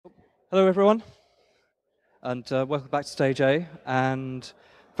Hello everyone, and welcome back to Stage A, and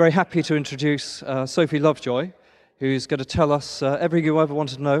very happy to introduce Sophie Lovejoy, who's going to tell us everything you ever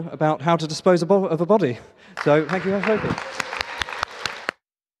wanted to know about how to dispose of a body. So thank you, Sophie.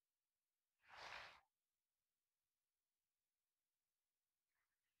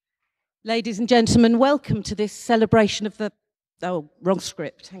 Ladies and gentlemen, welcome to this celebration of the... Oh, wrong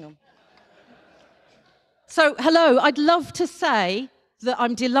script, hang on. So, hello, I'd love to say that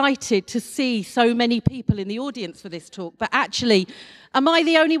I'm delighted to see so many people in the audience for this talk, but actually, am I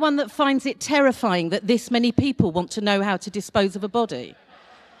the only one that finds it terrifying that this many people want to know how to dispose of a body?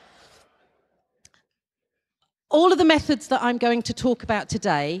 All of the methods that I'm going to talk about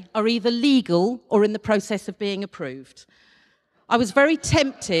today are either legal or in the process of being approved. I was very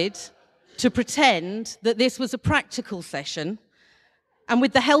tempted to pretend that this was a practical session, and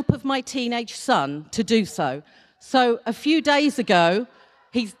with the help of my teenage son, to do so. So a few days ago,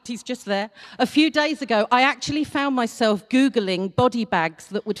 he's just there. A few days ago, I actually found myself Googling body bags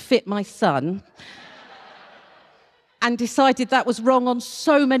that would fit my son and decided that was wrong on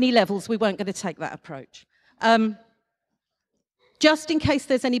so many levels, we weren't going to take that approach. Just in case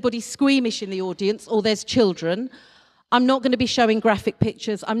there's anybody squeamish in the audience or there's children, I'm not going to be showing graphic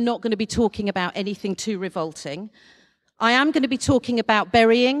pictures. I'm not going to be talking about anything too revolting. I am going to be talking about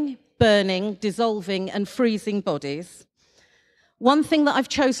burying, burning, dissolving and freezing bodies. One thing that I've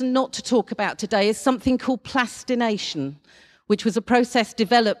chosen not to talk about today is something called plastination, which was a process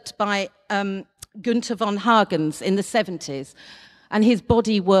developed by Gunther von Hagens in the 70s. And his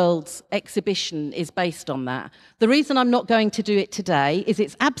Body Worlds exhibition is based on that. The reason I'm not going to do it today is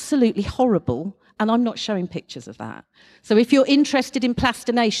it's absolutely horrible, and I'm not showing pictures of that. So if you're interested in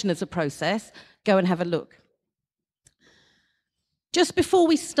plastination as a process, go and have a look. Just before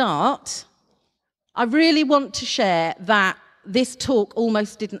we start, I really want to share that this talk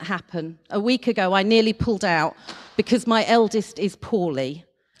almost didn't happen. A week ago, I nearly pulled out because my eldest is poorly.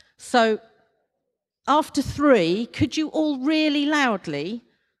 So after 3, could you all really loudly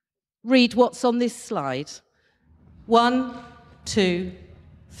read what's on this slide? 1, 2,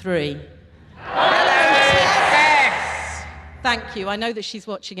 3. Yes! Thank you. I know that she's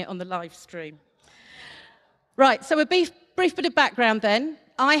watching it on the live stream. Right, so a brief bit of background then.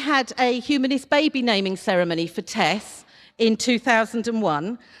 I had a humanist baby naming ceremony for Tess in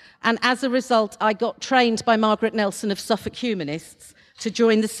 2001, and as a result, I got trained by Margaret Nelson of Suffolk Humanists to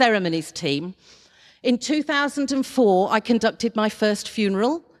join the ceremonies team. In 2004, I conducted my first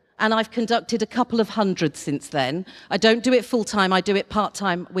funeral, and I've conducted a couple of hundred since then. I don't do it full-time, I do it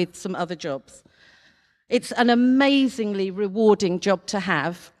part-time with some other jobs. It's an amazingly rewarding job to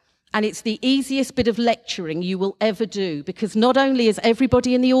have, and it's the easiest bit of lecturing you will ever do, because not only is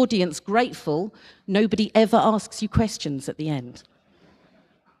everybody in the audience grateful, nobody ever asks you questions at the end.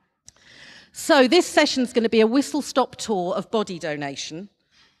 So this session's going to be a whistle-stop tour of body donation,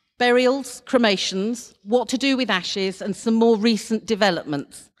 burials, cremations, what to do with ashes, and some more recent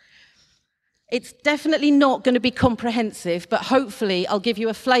developments. It's definitely not going to be comprehensive, but hopefully I'll give you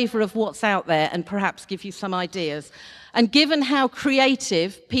a flavour of what's out there and perhaps give you some ideas. And given how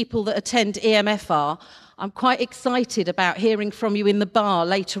creative people that attend EMF are, I'm quite excited about hearing from you in the bar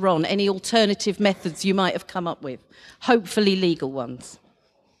later on, any alternative methods you might have come up with, hopefully legal ones.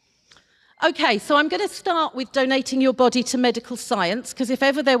 Okay, so I'm going to start with donating your body to medical science, because if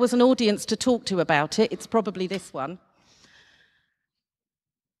ever there was an audience to talk to about it, it's probably this one.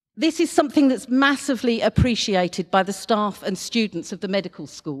 This is something that's massively appreciated by the staff and students of the medical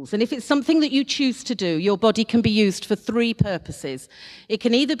schools. And if it's something that you choose to do, your body can be used for 3 purposes. It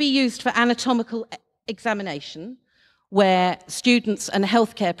can either be used for anatomical examination, where students and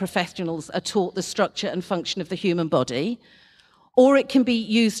healthcare professionals are taught the structure and function of the human body, or it can be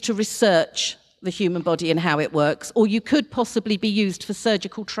used to research the human body and how it works, or you could possibly be used for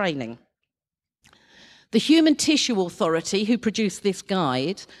surgical training. The Human Tissue Authority, who produced this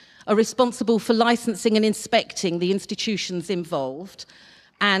guide, are responsible for licensing and inspecting the institutions involved,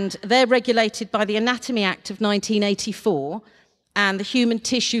 and they're regulated by the Anatomy Act of 1984 and the Human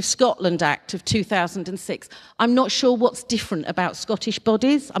Tissue Scotland Act of 2006. I'm not sure what's different about Scottish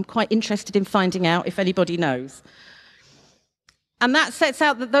bodies. I'm quite interested in finding out if anybody knows. And that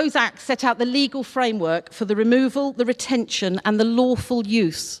those acts set out the legal framework for the removal, the retention, and the lawful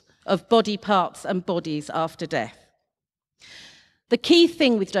use of body parts and bodies after death. The key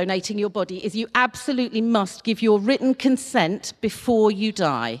thing with donating your body is you absolutely must give your written consent before you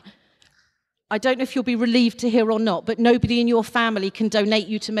die. I don't know if you'll be relieved to hear or not, but nobody in your family can donate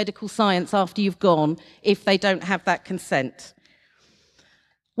you to medical science after you've gone if they don't have that consent.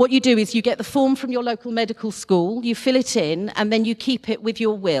 What you do is you get the form from your local medical school, you fill it in, and then you keep it with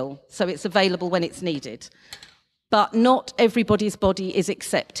your will, so it's available when it's needed. But not everybody's body is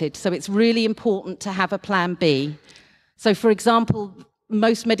accepted, so it's really important to have a plan B. So, for example,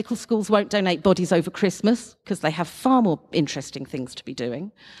 most medical schools won't donate bodies over Christmas because they have far more interesting things to be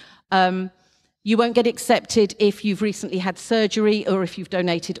doing. You won't get accepted if you've recently had surgery or if you've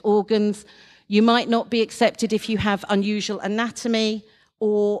donated organs. You might not be accepted if you have unusual anatomy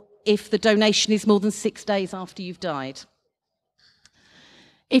or if the donation is more than 6 days after you've died.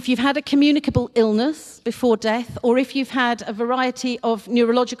 If you've had a communicable illness before death, or if you've had a variety of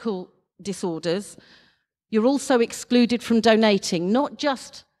neurological disorders, you're also excluded from donating, not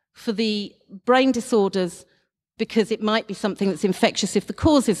just for the brain disorders because it might be something that's infectious if the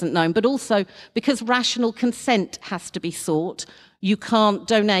cause isn't known, but also because rational consent has to be sought. You can't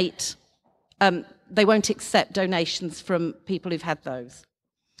donate, they won't accept donations from people who've had those.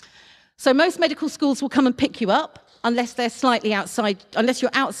 So most medical schools will come and pick you up unless they're slightly outside, unless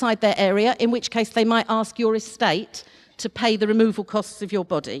you're outside their area, in which case they might ask your estate to pay the removal costs of your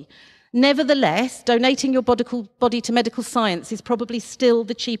body. Nevertheless, donating your body to medical science is probably still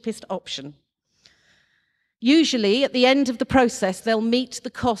the cheapest option. Usually, at the end of the process, they'll meet the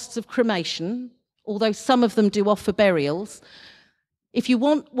costs of cremation, although some of them do offer burials. If you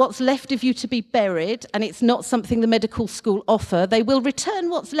want what's left of you to be buried, and it's not something the medical school offer, they will return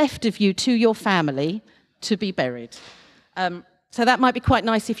what's left of you to your family to be buried. So that might be quite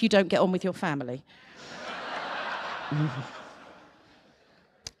nice if you don't get on with your family.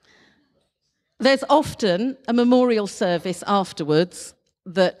 There's often a memorial service afterwards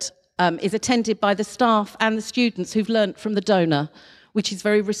that is attended by the staff and the students who've learnt from the donor, which is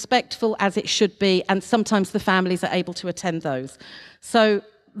very respectful, as it should be, and sometimes the families are able to attend those. So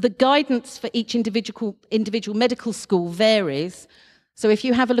the guidance for each individual medical school varies. So if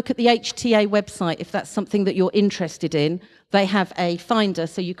you have a look at the HTA website, if that's something that you're interested in, they have a finder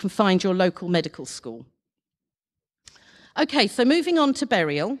so you can find your local medical school. Okay, so moving on to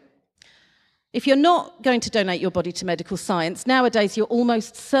burial. If you're not going to donate your body to medical science, nowadays you're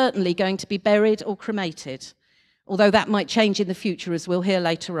almost certainly going to be buried or cremated, although that might change in the future, as we'll hear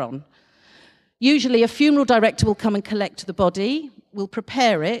later on. Usually a funeral director will come and collect the body, will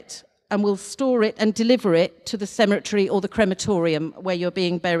prepare it, and will store it and deliver it to the cemetery or the crematorium where you're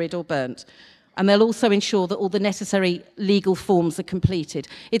being buried or burnt. And they'll also ensure that all the necessary legal forms are completed.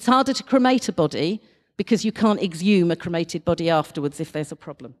 It's harder to cremate a body because you can't exhume a cremated body afterwards if there's a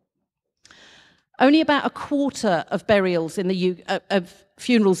problem. Only about a quarter of burials in of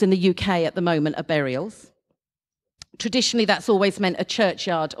funerals in the UK at the moment are burials. Traditionally, that's always meant a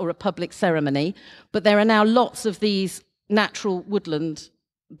churchyard or a public ceremony, but there are now lots of these natural woodland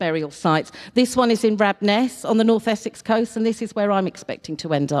burial sites. This one is in Rabness on the North Essex coast, and this is where I'm expecting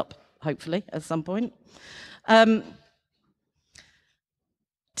to end up, hopefully, at some point.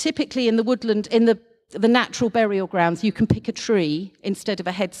 Typically in the woodland, in the natural burial grounds, you can pick a tree instead of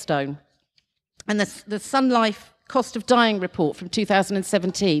a headstone. And the Sun Life Cost of Dying report from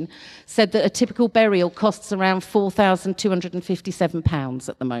 2017 said that a typical burial costs around £4,257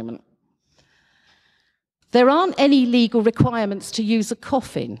 at the moment. There aren't any legal requirements to use a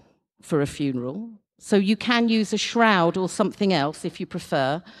coffin for a funeral, so you can use a shroud or something else if you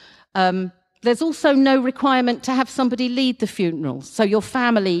prefer. There's also no requirement to have somebody lead the funeral, so your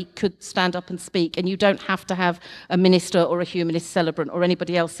family could stand up and speak, and you don't have to have a minister or a humanist celebrant or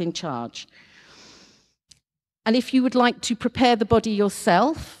anybody else in charge. And if you would like to prepare the body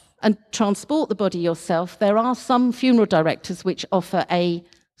yourself and transport the body yourself, there are some funeral directors which offer a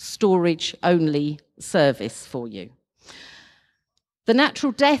storage-only service for you. The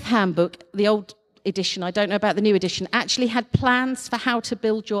Natural Death Handbook, the old edition, I don't know about the new edition, actually had plans for how to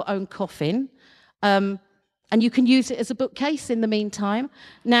build your own coffin, and you can use it as a bookcase in the meantime.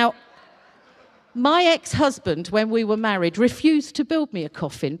 Now, my ex-husband, when we were married, refused to build me a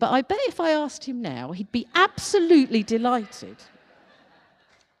coffin, but I bet if I asked him now, he'd be absolutely delighted.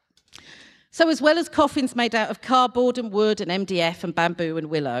 So as well as coffins made out of cardboard and wood and MDF and bamboo and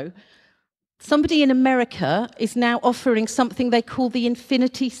willow, somebody in America is now offering something they call the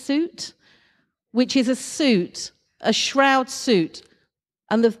infinity suit, which is a suit, a shroud suit,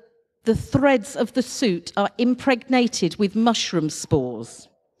 and the threads of the suit are impregnated with mushroom spores.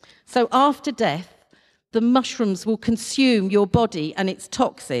 So after death, the mushrooms will consume your body and its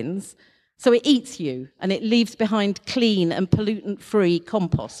toxins, so it eats you, and it leaves behind clean and pollutant-free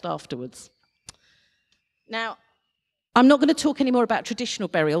compost afterwards. Now, I'm not going to talk any more about traditional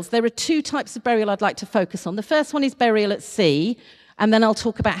burials. There are two types of burial I'd like to focus on. The first one is burial at sea, and then I'll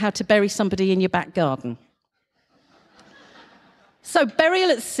talk about how to bury somebody in your back garden. So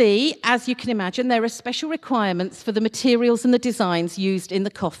burial at sea, as you can imagine, there are special requirements for the materials and the designs used in the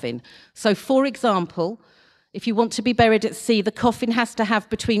coffin. So for example, if you want to be buried at sea, the coffin has to have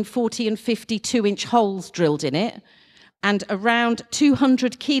between 40 and 50 2-inch holes drilled in it, and around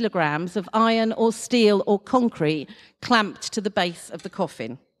 200 kilograms of iron or steel or concrete clamped to the base of the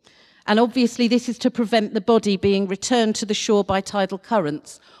coffin. And obviously this is to prevent the body being returned to the shore by tidal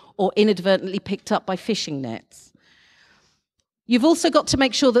currents or inadvertently picked up by fishing nets. You've also got to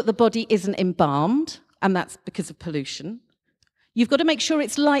make sure that the body isn't embalmed, and that's because of pollution. You've got to make sure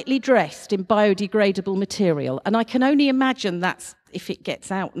it's lightly dressed in biodegradable material, and I can only imagine that's if it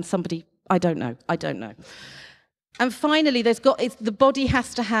gets out and somebody, I don't know. And finally, the body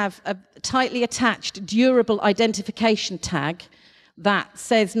has to have a tightly attached, durable identification tag that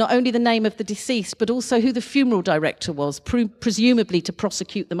says not only the name of the deceased, but also who the funeral director was, presumably to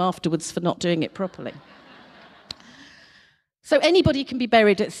prosecute them afterwards for not doing it properly. So anybody can be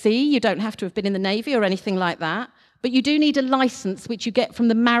buried at sea. You don't have to have been in the Navy or anything like that, but you do need a licence which you get from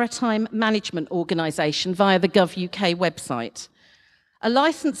the Maritime Management Organisation via the Gov.uk website. A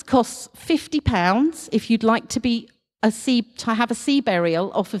licence costs £50 if you'd like to have a sea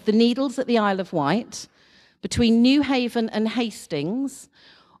burial off of the Needles at the Isle of Wight, between Newhaven and Hastings,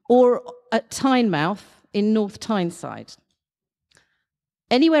 or at Tynemouth in North Tyneside.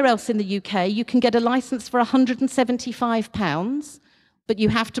 Anywhere else in the UK, you can get a licence for £175, but you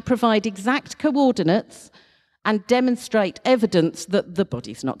have to provide exact coordinates and demonstrate evidence that the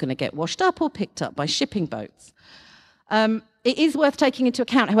body's not going to get washed up or picked up by shipping boats. It is worth taking into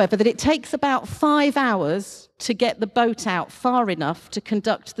account, however, that it takes about 5 hours to get the boat out far enough to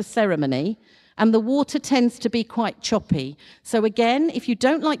conduct the ceremony, and the water tends to be quite choppy. So again, if you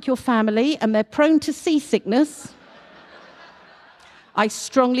don't like your family and they're prone to seasickness, I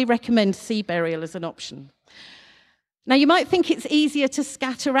strongly recommend sea burial as an option. Now, you might think it's easier to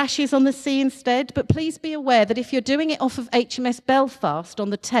scatter ashes on the sea instead, but please be aware that if you're doing it off of HMS Belfast on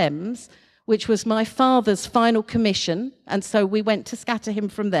the Thames, which was my father's final commission, and so we went to scatter him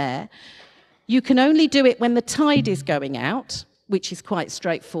from there, you can only do it when the tide is going out, which is quite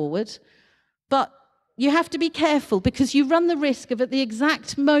straightforward, but you have to be careful because you run the risk of at the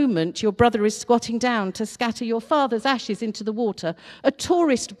exact moment your brother is squatting down to scatter your father's ashes into the water, a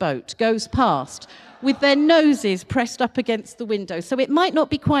tourist boat goes past with their noses pressed up against the window. So it might not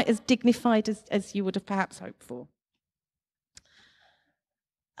be quite as dignified as you would have perhaps hoped for.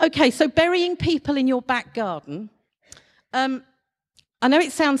 Okay, so burying people in your back garden. I know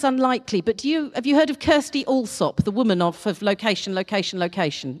it sounds unlikely, but have you heard of Kirsty Allsop, the woman of Location, Location,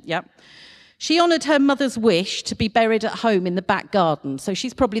 Location? Yep. She honoured her mother's wish to be buried at home in the back garden, so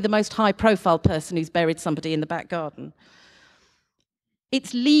she's probably the most high-profile person who's buried somebody in the back garden.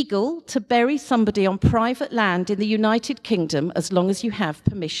 It's legal to bury somebody on private land in the United Kingdom as long as you have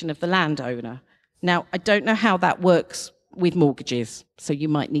permission of the landowner. Now, I don't know how that works with mortgages, so you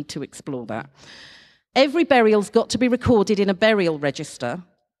might need to explore that. Every burial's got to be recorded in a burial register,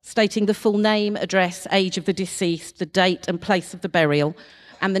 stating the full name, address, age of the deceased, the date and place of the burial,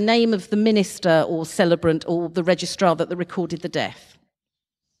 and the name of the minister or celebrant or the registrar that recorded the death.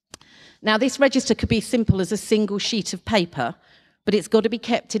 Now, this register could be simple as a single sheet of paper, but it's got to be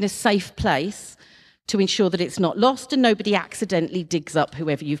kept in a safe place to ensure that it's not lost and nobody accidentally digs up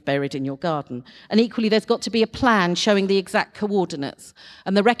whoever you've buried in your garden. And equally, there's got to be a plan showing the exact coordinates.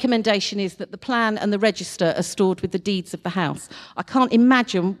 And the recommendation is that the plan and the register are stored with the deeds of the house. I can't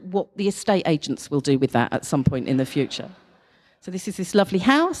imagine what the estate agents will do with that at some point in the future. So this is this lovely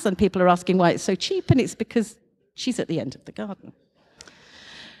house, and people are asking why it's so cheap, and it's because she's at the end of the garden.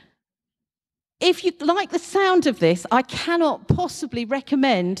 If you like the sound of this, I cannot possibly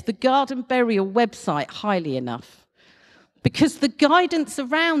recommend the garden burial website highly enough, because the guidance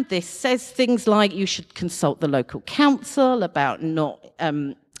around this says things like you should consult the local council about not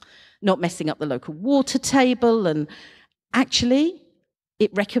messing up the local water table, and actually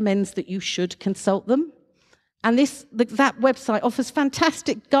it recommends that you should consult them. And that website offers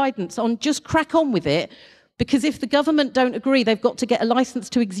fantastic guidance on just crack on with it, because if the government don't agree, they've got to get a license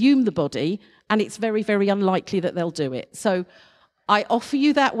to exhume the body, and it's very, very unlikely that they'll do it. So I offer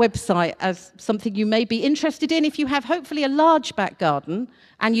you that website as something you may be interested in if you have hopefully a large back garden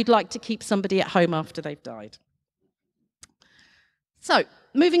and you'd like to keep somebody at home after they've died. So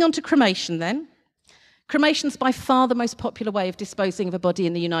moving on to cremation then. Cremation's by far the most popular way of disposing of a body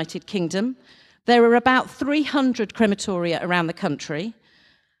in the United Kingdom. There are about 300 crematoria around the country.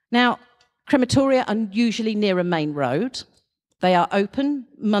 Now, crematoria are usually near a main road. They are open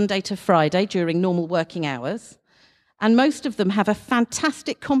Monday to Friday during normal working hours. And most of them have a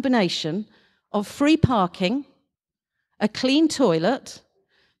fantastic combination of free parking, a clean toilet,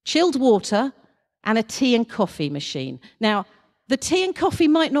 chilled water, and a tea and coffee machine. Now, the tea and coffee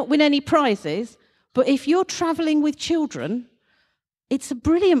might not win any prizes, but if you're travelling with children, it's a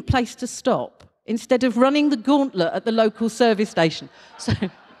brilliant place to stop instead of running the gauntlet at the local service station. So,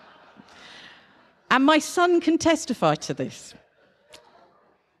 and my son can testify to this.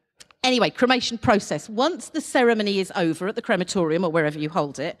 Anyway, cremation process. Once the ceremony is over at the crematorium or wherever you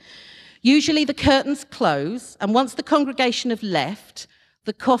hold it, usually the curtains close, and once the congregation have left,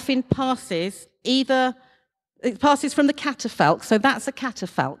 the coffin passes from the catafalque, so that's a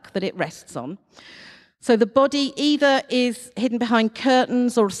catafalque that it rests on. So the body either is hidden behind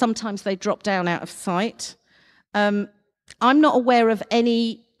curtains or sometimes they drop down out of sight. I'm not aware of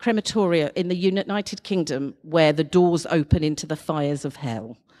any crematoria in the United Kingdom where the doors open into the fires of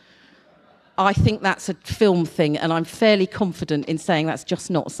hell. I think that's a film thing, and I'm fairly confident in saying that's just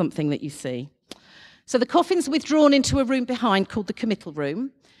not something that you see. So the coffin's withdrawn into a room behind called the committal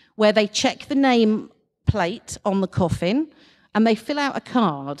room, where they check the name plate on the coffin, and they fill out a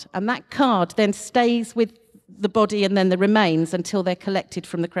card, and that card then stays with the body and then the remains until they're collected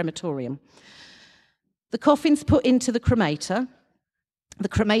from the crematorium. The coffin's put into the cremator. The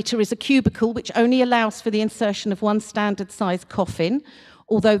cremator is a cubicle which only allows for the insertion of one standard-sized coffin,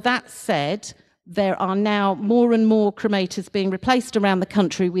 although that said, there are now more and more cremators being replaced around the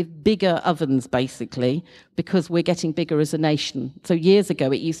country with bigger ovens, basically, because we're getting bigger as a nation. So years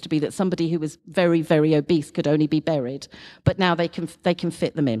ago, it used to be that somebody who was very, very obese could only be buried, but now they can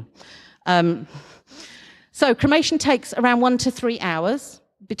fit them in. So cremation takes around 1 to 3 hours,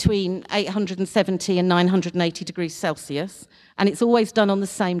 between 870 and 980 degrees Celsius, and it's always done on the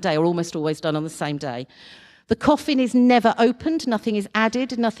same day, or almost always done on the same day. The coffin is never opened, nothing is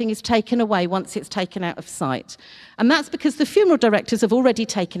added, nothing is taken away once it's taken out of sight. And that's because the funeral directors have already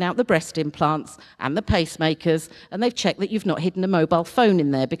taken out the breast implants and the pacemakers, and they've checked that you've not hidden a mobile phone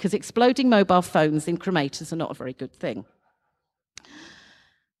in there, because exploding mobile phones in cremators are not a very good thing.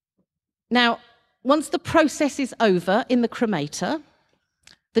 Now, once the process is over in the cremator,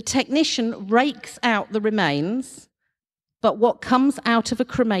 the technician rakes out the remains, but what comes out of a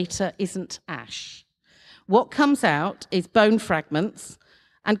cremator isn't ash. What comes out is bone fragments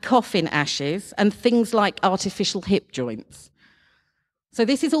and coffin ashes and things like artificial hip joints. So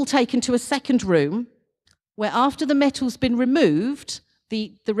this is all taken to a second room where, after the metal's been removed,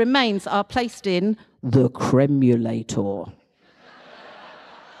 the remains are placed in the cremulator.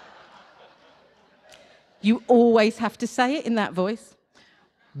 You always have to say it in that voice.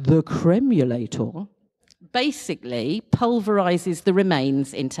 The cremulator basically pulverizes the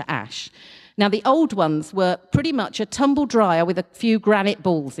remains into ash. Now, the old ones were pretty much a tumble dryer with a few granite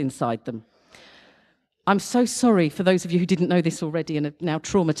balls inside them. I'm so sorry for those of you who didn't know this already and are now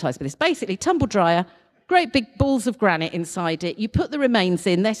traumatized by this. Basically, tumble dryer, great big balls of granite inside it. You put the remains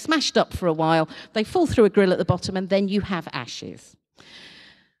in, they're smashed up for a while, they fall through a grill at the bottom, and then you have ashes.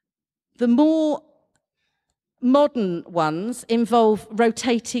 The more modern ones involve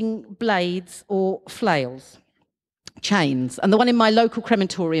rotating blades or flails. Chains, and the one in my local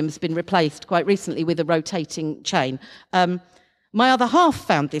crematorium has been replaced quite recently with a rotating chain. My other half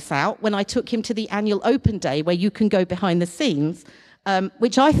found this out when I took him to the annual open day where you can go behind the scenes,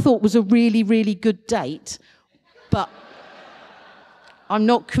 which I thought was a really, really good date, but I'm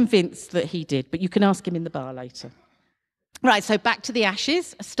not convinced that he did, but you can ask him in the bar later. Right, so back to the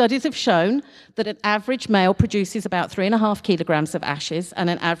ashes. Studies have shown that an average male produces about 3.5 kilograms of ashes,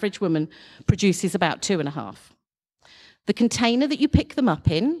 and an average woman produces about 2.5. The container that you pick them up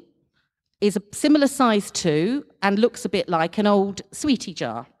in is a similar size to and looks a bit like an old sweetie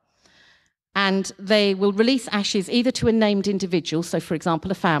jar. And they will release ashes either to a named individual, so for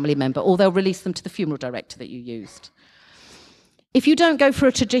example, a family member, or they'll release them to the funeral director that you used. If you don't go for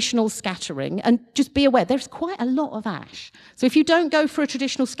a traditional scattering, and just be aware, there's quite a lot of ash. So if you don't go for a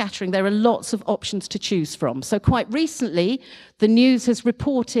traditional scattering, there are lots of options to choose from. So quite recently, the news has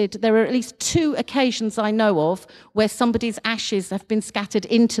reported there are at least 2 occasions I know of where somebody's ashes have been scattered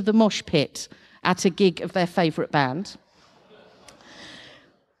into the mosh pit at a gig of their favourite band.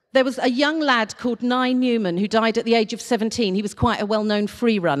 There was a young lad called Nye Newman who died at the age of 17. He was quite a well-known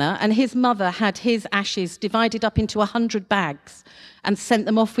free runner, and his mother had his ashes divided up into 100 bags and sent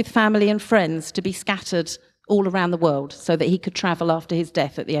them off with family and friends to be scattered all around the world so that he could travel after his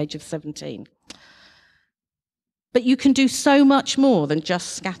death at the age of 17. But you can do so much more than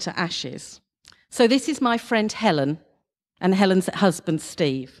just scatter ashes. So this is my friend Helen and Helen's husband,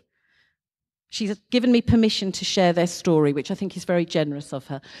 Steve. She's given me permission to share their story, which I think is very generous of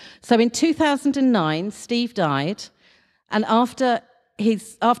her. So in 2009, Steve died, and after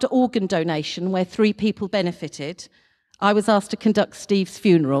organ donation, where 3 people benefited, I was asked to conduct Steve's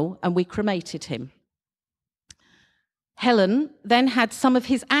funeral, and we cremated him. Helen then had some of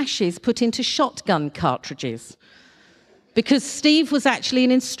his ashes put into shotgun cartridges, because Steve was actually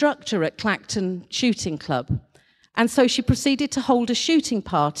an instructor at Clacton Shooting Club. And so she proceeded to hold a shooting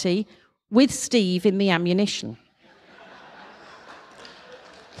party with Steve in the ammunition.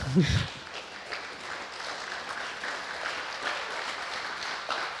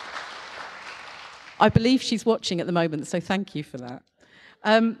 I believe she's watching at the moment, so thank you for that.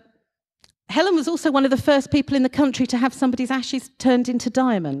 Helen was also one of the first people in the country to have somebody's ashes turned into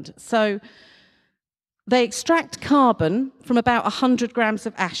diamond. So they extract carbon from about 100 grams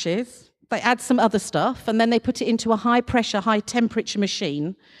of ashes, they add some other stuff, and then they put it into a high-pressure, high-temperature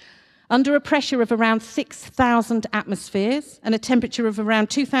machine under a pressure of around 6,000 atmospheres and a temperature of around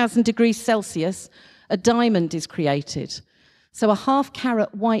 2,000 degrees Celsius. A diamond is created. So a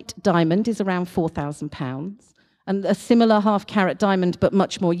half-carat white diamond is around £4,000, and a similar half-carat diamond, but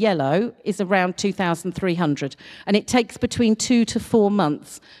much more yellow, is around 2,300. And it takes between 2 to 4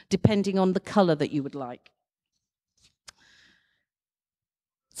 months, depending on the colour that you would like.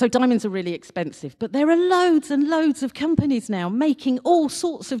 So diamonds are really expensive, but there are loads and loads of companies now making all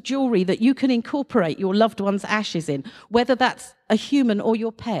sorts of jewellery that you can incorporate your loved one's ashes in, whether that's a human or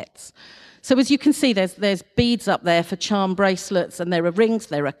your pets. So as you can see, there's beads up there for charm bracelets, and there are rings,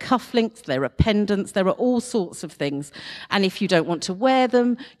 there are cufflinks, there are pendants, there are all sorts of things. And if you don't want to wear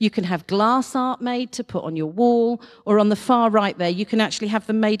them, you can have glass art made to put on your wall, or on the far right there, you can actually have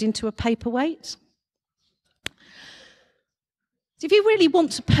them made into a paperweight. So if you really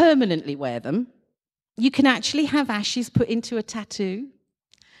want to permanently wear them, you can actually have ashes put into a tattoo.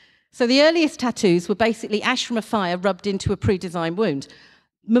 So the earliest tattoos were basically ash from a fire rubbed into a pre-designed wound.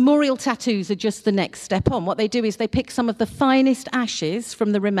 Memorial tattoos are just the next step on. What they do is they pick some of the finest ashes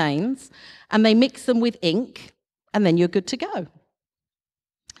from the remains and they mix them with ink, and then you're good to go.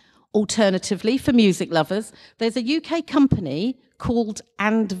 Alternatively, for music lovers, there's a UK company called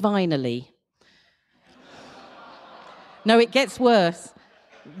And Vinyl. No, it gets worse.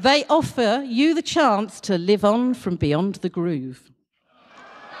 They offer you the chance to live on from beyond the groove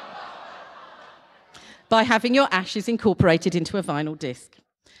by having your ashes incorporated into a vinyl disc.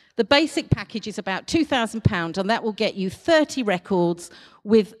 The basic package is about £2,000, and that will get you 30 records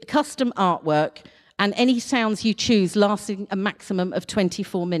with custom artwork and any sounds you choose lasting a maximum of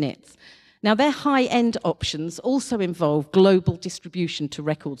 24 minutes. Now, their high-end options also involve global distribution to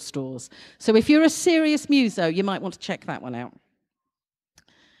record stores. So if you're a serious muso, you might want to check that one out.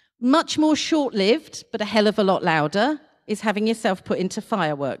 Much more short-lived, but a hell of a lot louder, is having yourself put into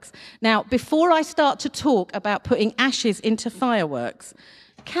fireworks. Now, before I start to talk about putting ashes into fireworks,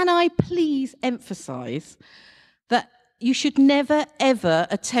 can I please emphasize that you should never, ever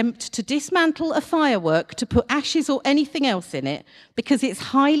attempt to dismantle a firework to put ashes or anything else in it, because it's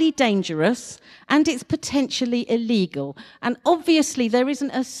highly dangerous and it's potentially illegal. And obviously, there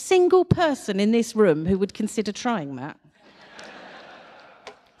isn't a single person in this room who would consider trying that.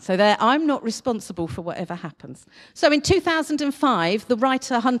 So there, I'm not responsible for whatever happens. So in 2005, the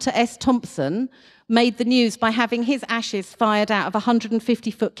writer Hunter S. Thompson made the news by having his ashes fired out of a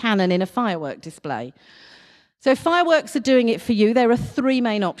 150-foot cannon in a firework display. So if fireworks are doing it for you, there are three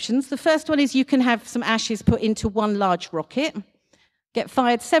main options. The first one is you can have some ashes put into one large rocket, get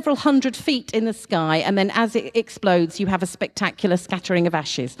fired several hundred feet in the sky, and then as it explodes, you have a spectacular scattering of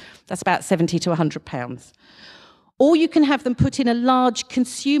ashes. That's about 70 to 100 pounds. Or you can have them put in a large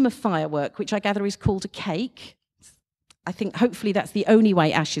consumer firework, which I gather is called a cake. I think hopefully that's the only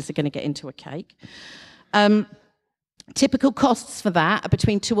way ashes are going to get into a cake. Typical costs for that are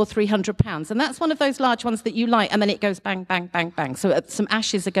between £200 or £300. And that's one of those large ones that you light, and then it goes bang, bang, bang, bang. So some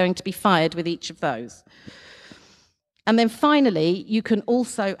ashes are going to be fired with each of those. And then finally, you can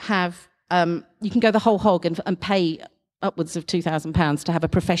also have, you can go the whole hog and pay upwards of £2,000 to have a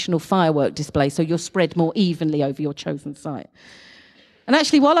professional firework display, so you're spread more evenly over your chosen site. And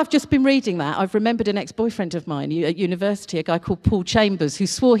actually, while I've just been reading that, I've remembered an ex-boyfriend of mine at university, a guy called Paul Chambers, who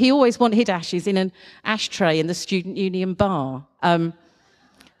swore he always wanted ashes in an ashtray in the student union bar.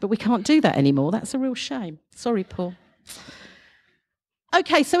 But we can't do that anymore. That's a real shame. Sorry, Paul.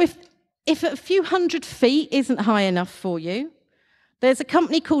 Okay, so if a few hundred feet isn't high enough for you, there's a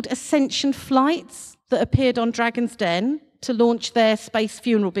company called Ascension Flights that appeared on Dragon's Den to launch their space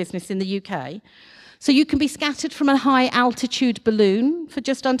funeral business in the UK. So you can be scattered from a high-altitude balloon for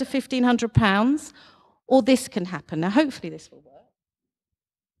just under £1,500, or this can happen. Now, hopefully this will work.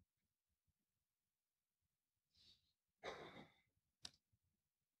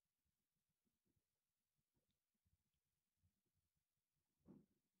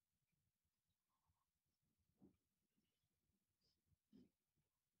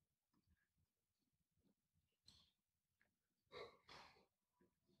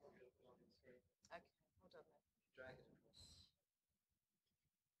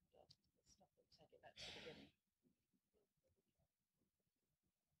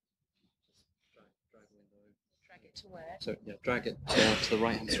 it to where? So yeah, drag it to the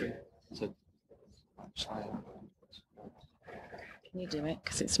right hand screen. So, Can you do it?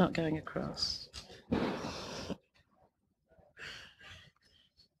 Because it's not going across.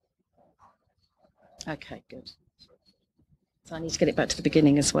 Okay, good. So I need to get it back to the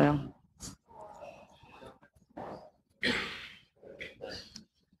beginning as well.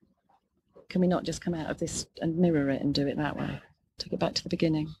 Can we not just come out of this and mirror it and do it that way? Take it back to the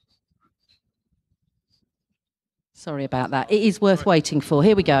beginning. Sorry about that. It is worth waiting for.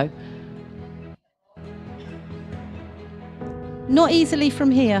 Here we go. Not easily from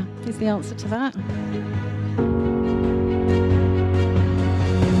here is the answer to that.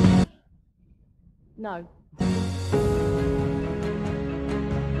 No.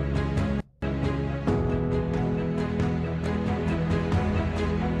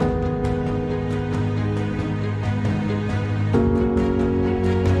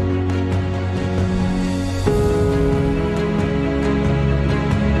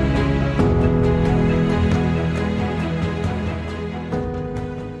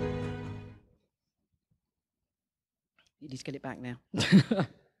 You need to get it back now.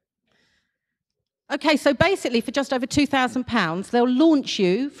 Okay, so basically for just over £2,000, they'll launch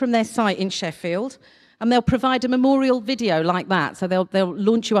you from their site in Sheffield, and they'll provide a memorial video like that. So they'll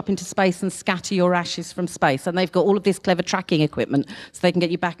launch you up into space and scatter your ashes from space, and they've got all of this clever tracking equipment, so they can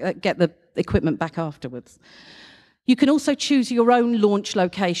get you back, get the equipment back afterwards. You can also choose your own launch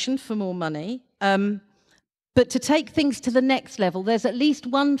location for more money. But to take things to the next level, there's at least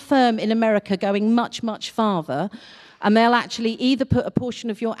one firm in America going much, much farther, and they'll actually either put a portion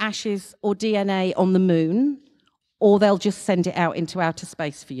of your ashes or DNA on the moon, or they'll just send it out into outer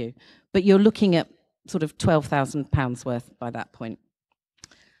space for you. But you're looking at sort of £12,000 worth by that point.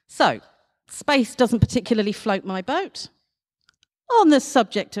 So, space doesn't particularly float my boat. On the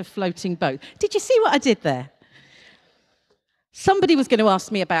subject of floating boat, did you see what I did there? Somebody was going to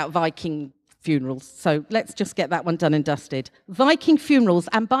ask me about Viking funerals, so let's just get that one done and dusted. Viking funerals,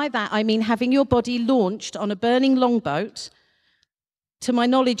 and by that I mean having your body launched on a burning longboat, to my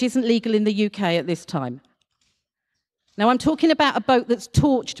knowledge isn't legal in the UK at this time. Now I'm talking about a boat that's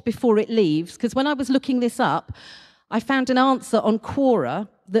torched before it leaves, because when I was looking this up, I found an answer on Quora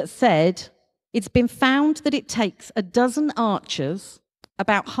that said it's been found that it takes a dozen archers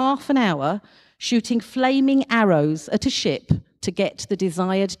about half an hour shooting flaming arrows at a ship to get the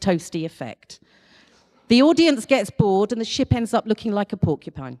desired toasty effect. The audience gets bored and the ship ends up looking like a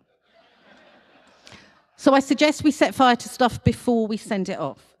porcupine. So I suggest we set fire to stuff before we send it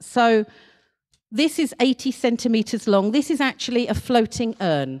off. So this is 80 centimetres long. This is actually a floating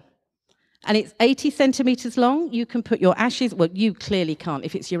urn. And it's 80 centimetres long. You can put your ashes, well, you clearly can't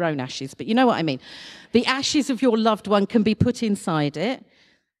if it's your own ashes, but you know what I mean. The ashes of your loved one can be put inside it.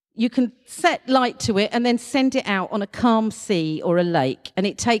 You can set light to it and then send it out on a calm sea or a lake. And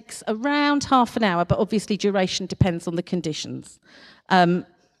it takes around half an hour, but obviously duration depends on the conditions. And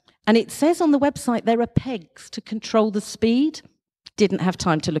it says on the website there are pegs to control the speed. Didn't have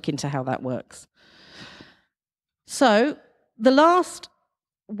time to look into how that works. So the last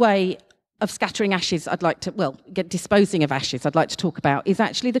way of scattering ashes I'd like to, well, disposing of ashes I'd like to talk about is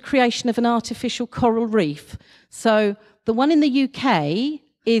actually the creation of an artificial coral reef. So the one in the UK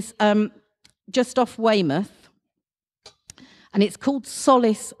is just off Weymouth, and it's called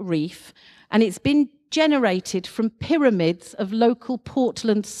Solace Reef, and it's been generated from pyramids of local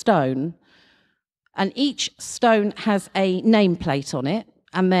Portland stone, and each stone has a nameplate on it,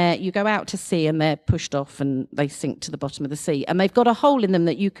 and you go out to sea and they're pushed off and they sink to the bottom of the sea, and they've got a hole in them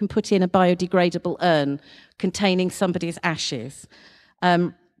that you can put in a biodegradable urn containing somebody's ashes.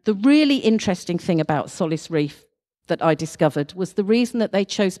 The really interesting thing about Solace Reef that I discovered was the reason that they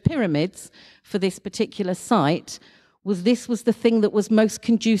chose pyramids for this particular site was this was the thing that was most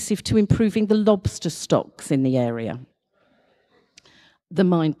conducive to improving the lobster stocks in the area. The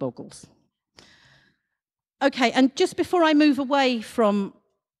mind boggles. Okay, and just before I move away from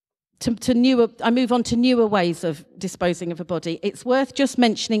I move on to newer ways of disposing of a body, it's worth just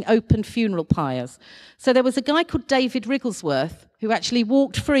mentioning open funeral pyres. So there was a guy called David Wrigglesworth who actually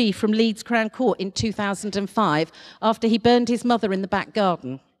walked free from Leeds Crown Court in 2005 after he burned his mother in the back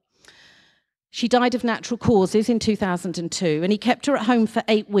garden. She died of natural causes in 2002, and he kept her at home for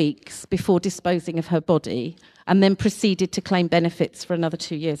 8 weeks before disposing of her body, and then proceeded to claim benefits for another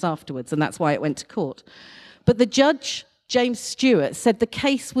 2 years afterwards, and that's why it went to court. But the judge, James Stewart, said the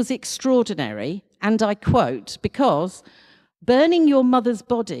case was extraordinary, and I quote, because burning your mother's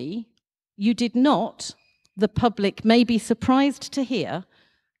body, you did not, the public may be surprised to hear,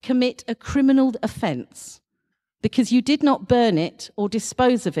 commit a criminal offence, because you did not burn it or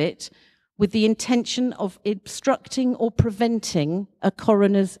dispose of it with the intention of obstructing or preventing a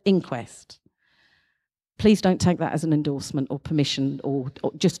coroner's inquest. Please don't take that as an endorsement or permission, or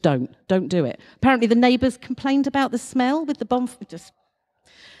just don't do it. Apparently the neighbours complained about the smell with the bonfire.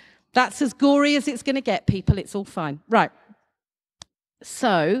 That's as gory as it's going to get, people. It's all fine. Right.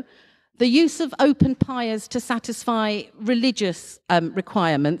 So the use of open pyres to satisfy religious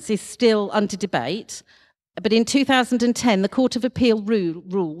requirements is still under debate. But in 2010, the Court of Appeal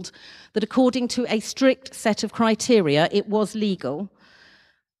ruled that according to a strict set of criteria, it was legal.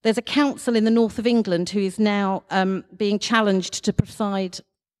 There's a council in the north of England who is now being challenged to provide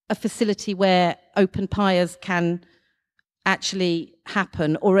a facility where open pyres can actually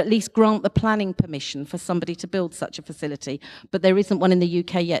happen, or at least grant the planning permission for somebody to build such a facility. But there isn't one in the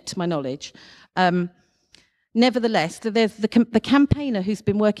UK yet, to my knowledge. Nevertheless, there's the campaigner who's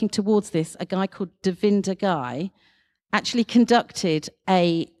been working towards this, a guy called Devinder Guy, actually conducted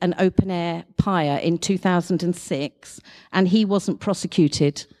an open-air pyre in 2006, and he wasn't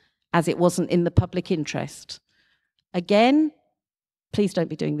prosecuted as it wasn't in the public interest. Again, please don't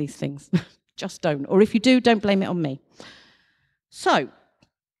be doing these things. Just don't. Or if you do, don't blame it on me. So,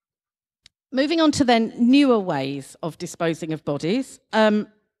 moving on to then newer ways of disposing of bodies.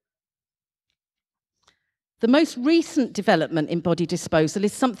 The most recent development in body disposal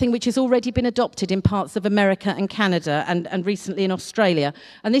is something which has already been adopted in parts of America and Canada and recently in Australia.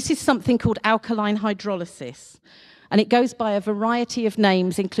 And this is something called alkaline hydrolysis. And it goes by a variety of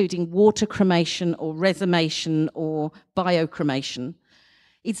names, including water cremation or resumation or biocremation.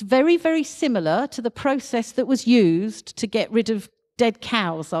 It's very, very similar to the process that was used to get rid of dead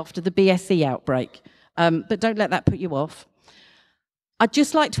cows after the BSE outbreak. But don't let that put you off. I'd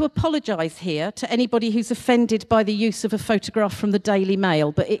just like to apologise here to anybody who's offended by the use of a photograph from the Daily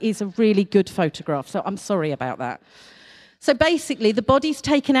Mail, but it is a really good photograph, so I'm sorry about that. So basically, the body's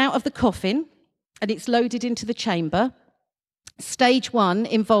taken out of the coffin and it's loaded into the chamber. Stage 1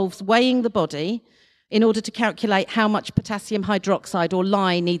 involves weighing the body in order to calculate how much potassium hydroxide or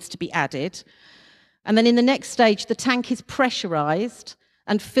lye needs to be added. And then in the next stage, the tank is pressurised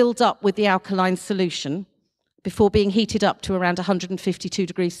and filled up with the alkaline solution before being heated up to around 152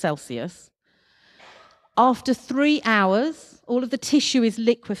 degrees Celsius. After 3 hours, all of the tissue is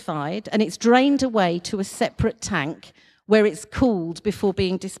liquefied and it's drained away to a separate tank where it's cooled before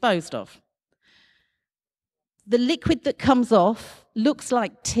being disposed of. The liquid that comes off looks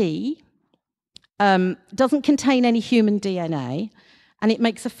like tea, doesn't contain any human DNA, and it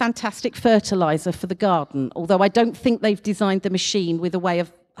makes a fantastic fertiliser for the garden, although I don't think they've designed the machine with a way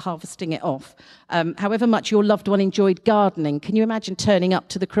of harvesting it off. However much your loved one enjoyed gardening, can you imagine turning up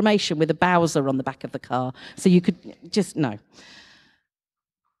to the cremation with a Bowser on the back of the car? So you could just, no.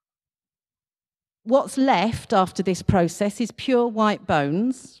 What's left after this process is pure white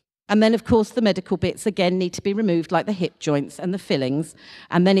bones. And then, of course, the medical bits, again, need to be removed, like the hip joints and the fillings.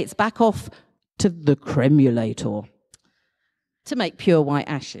 And then it's back off to the cremulator to make pure white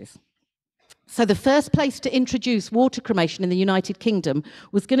ashes. So the first place to introduce water cremation in the United Kingdom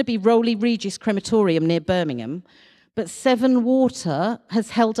was going to be Rowley Regis Crematorium near Birmingham, but Severn Water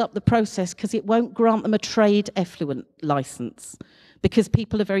has held up the process because it won't grant them a trade effluent licence, because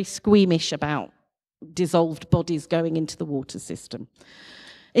people are very squeamish about dissolved bodies going into the water system.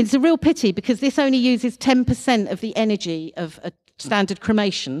 It's a real pity because this only uses 10% of the energy of a standard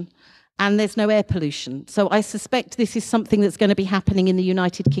cremation, and there's no air pollution. So I suspect this is something that's going to be happening in the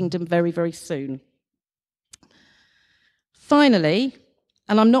United Kingdom very, very soon. Finally,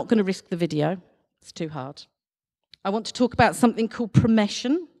 and I'm not going to risk the video, it's too hard, I want to talk about something called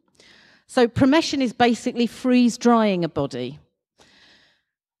premession. So premession is basically freeze-drying a body.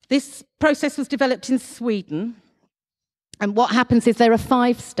 This process was developed in Sweden, and what happens is there are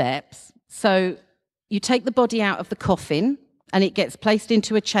 5 steps. So you take the body out of the coffin, and it gets placed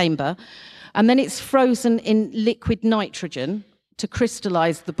into a chamber, and then it's frozen in liquid nitrogen to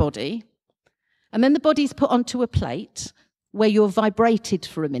crystallize the body. And then the body's put onto a plate where you're vibrated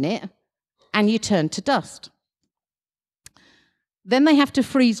for a minute, and you turn to dust. Then they have to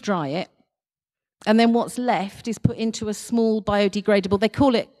freeze dry it, and then what's left is put into a small biodegradable, they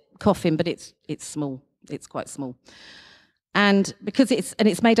call it coffin, but it's small, it's quite small. And because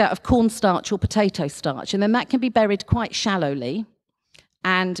it's made out of cornstarch or potato starch, and then that can be buried quite shallowly,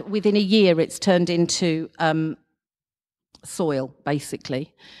 and within a year it's turned into soil,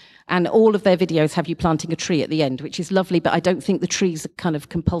 basically. And all of their videos have you planting a tree at the end, which is lovely, but I don't think the trees are kind of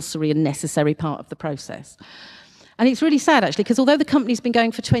compulsory and necessary part of the process. And it's really sad, actually, because although the company's been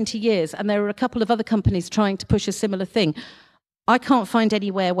going for 20 years, and there are a couple of other companies trying to push a similar thing, I can't find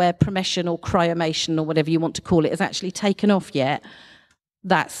anywhere where premession or cryomation or whatever you want to call it has actually taken off yet.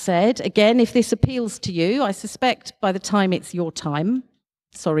 That said, again, if this appeals to you, I suspect by the time it's your time,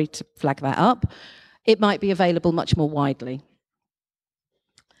 sorry to flag that up, it might be available much more widely.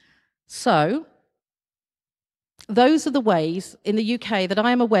 So, those are the ways in the UK that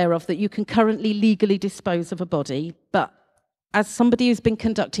I am aware of that you can currently legally dispose of a body. But as somebody who's been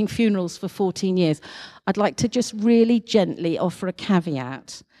conducting funerals for 14 years, I'd like to just really gently offer a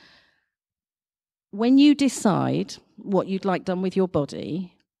caveat. When you decide what you'd like done with your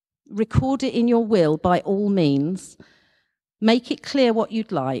body, record it in your will by all means. Make it clear what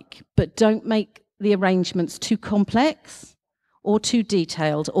you'd like, but don't make the arrangements too complex or too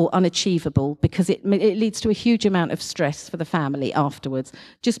detailed or unachievable, because it leads to a huge amount of stress for the family afterwards.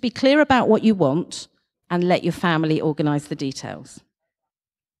 Just be clear about what you want and let your family organise the details.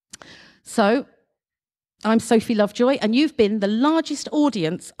 So, I'm Sophie Lovejoy, and you've been the largest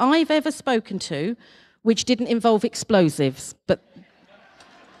audience I've ever spoken to which didn't involve explosives, but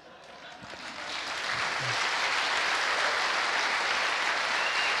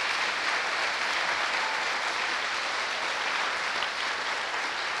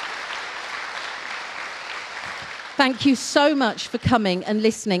thank you so much for coming and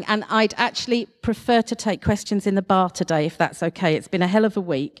listening, and I'd actually prefer to take questions in the bar today, if that's okay. It's been a hell of a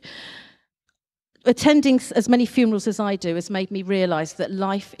week. Attending as many funerals as I do has made me realise that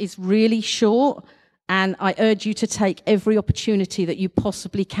life is really short, and I urge you to take every opportunity that you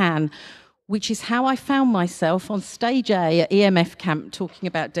possibly can, which is how I found myself on stage A at EMF camp talking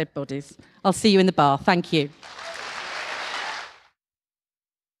about dead bodies. I'll see you in the bar. Thank you.